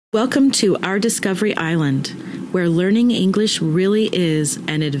Welcome to Our Discovery Island, where learning English really is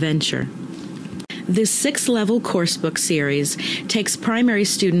an adventure. This 6-level coursebook series takes primary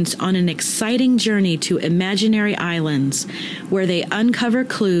students on an exciting journey to imaginary islands, where they uncover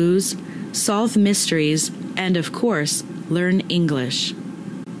clues, solve mysteries, and of course, learn English.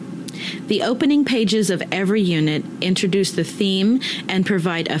 The opening pages of every unit introduce the theme and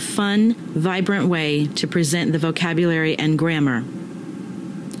provide a fun, vibrant way to present the vocabulary and grammar.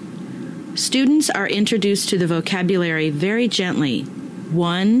 Students are introduced to the vocabulary very gently.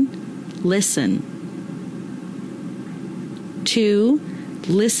 1. Listen. 2.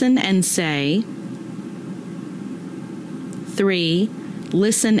 Listen and say. 3.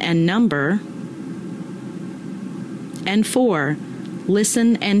 Listen and number. And 4.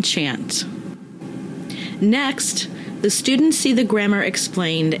 Listen and chant. Next, the students see the grammar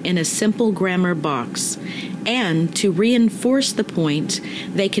explained in a simple grammar box, and to reinforce the point,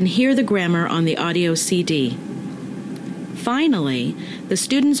 they can hear the grammar on the audio CD. Finally, the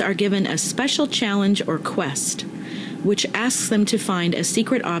students are given a special challenge or quest, which asks them to find a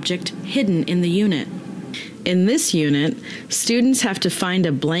secret object hidden in the unit. In this unit, students have to find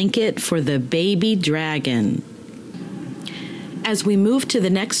a blanket for the baby dragon. As we move to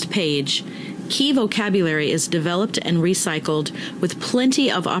the next page, key vocabulary is developed and recycled with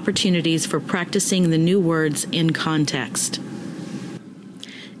plenty of opportunities for practicing the new words in context.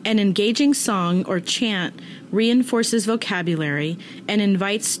 An engaging song or chant reinforces vocabulary and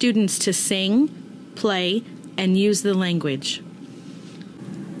invites students to sing, play, and use the language.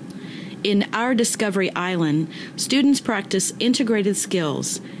 In Our Discovery Island, students practice integrated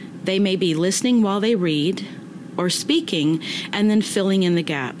skills. They may be listening while they read, or speaking and then filling in the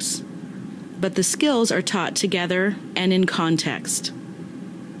gaps. But the skills are taught together and in context.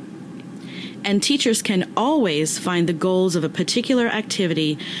 And teachers can always find the goals of a particular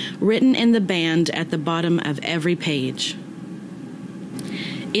activity written in the band at the bottom of every page.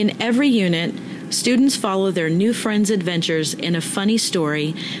 In every unit, students follow their new friends' adventures in a funny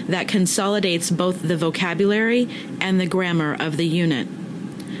story that consolidates both the vocabulary and the grammar of the unit.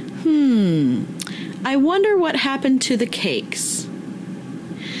 I wonder what happened to the cakes.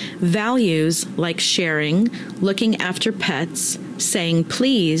 Values like sharing, looking after pets, saying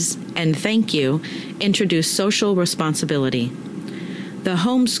please and thank you introduce social responsibility. The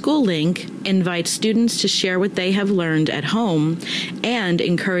Homeschool link invites students to share what they have learned at home and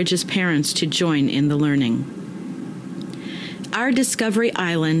encourages parents to join in the learning. Our Discovery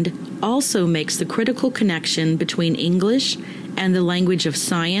Island also makes the critical connection between English and the language of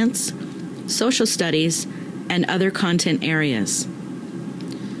science, social studies, and other content areas.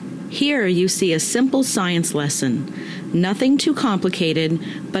 Here you see a simple science lesson, nothing too complicated,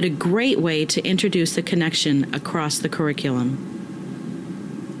 but a great way to introduce the connection across the curriculum.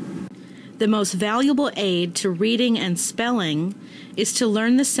 The most valuable aid to reading and spelling is to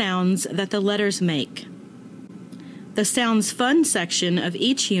learn the sounds that the letters make. The Sounds Fun section of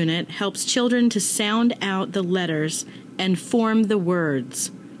each unit helps children to sound out the letters and form the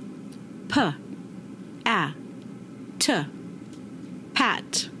words. P, A, T,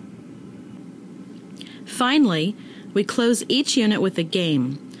 pat. Finally, we close each unit with a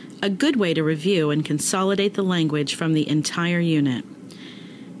game, a good way to review and consolidate the language from the entire unit.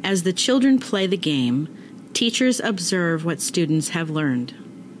 As the children play the game, teachers observe what students have learned.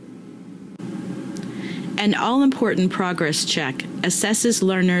 An all-important progress check assesses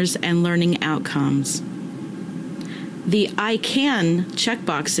learners and learning outcomes. The I Can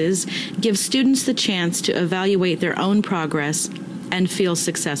checkboxes give students the chance to evaluate their own progress and feel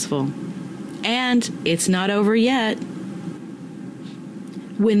successful. And it's not over yet.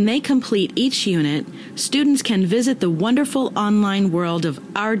 When they complete each unit, students can visit the wonderful online world of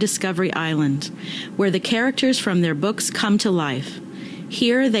Our Discovery Island, where the characters from their books come to life.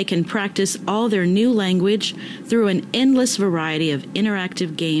 Here they can practice all their new language through an endless variety of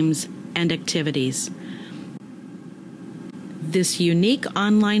interactive games and activities. This unique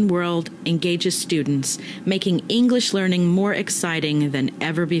online world engages students, making English learning more exciting than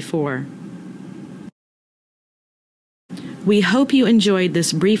ever before. We hope you enjoyed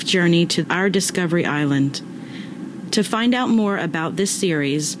this brief journey to Our Discovery Island. To find out more about this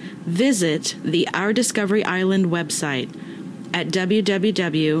series, visit the Our Discovery Island website at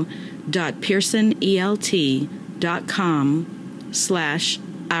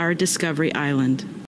www.pearsonelt.com/Our Discovery Island.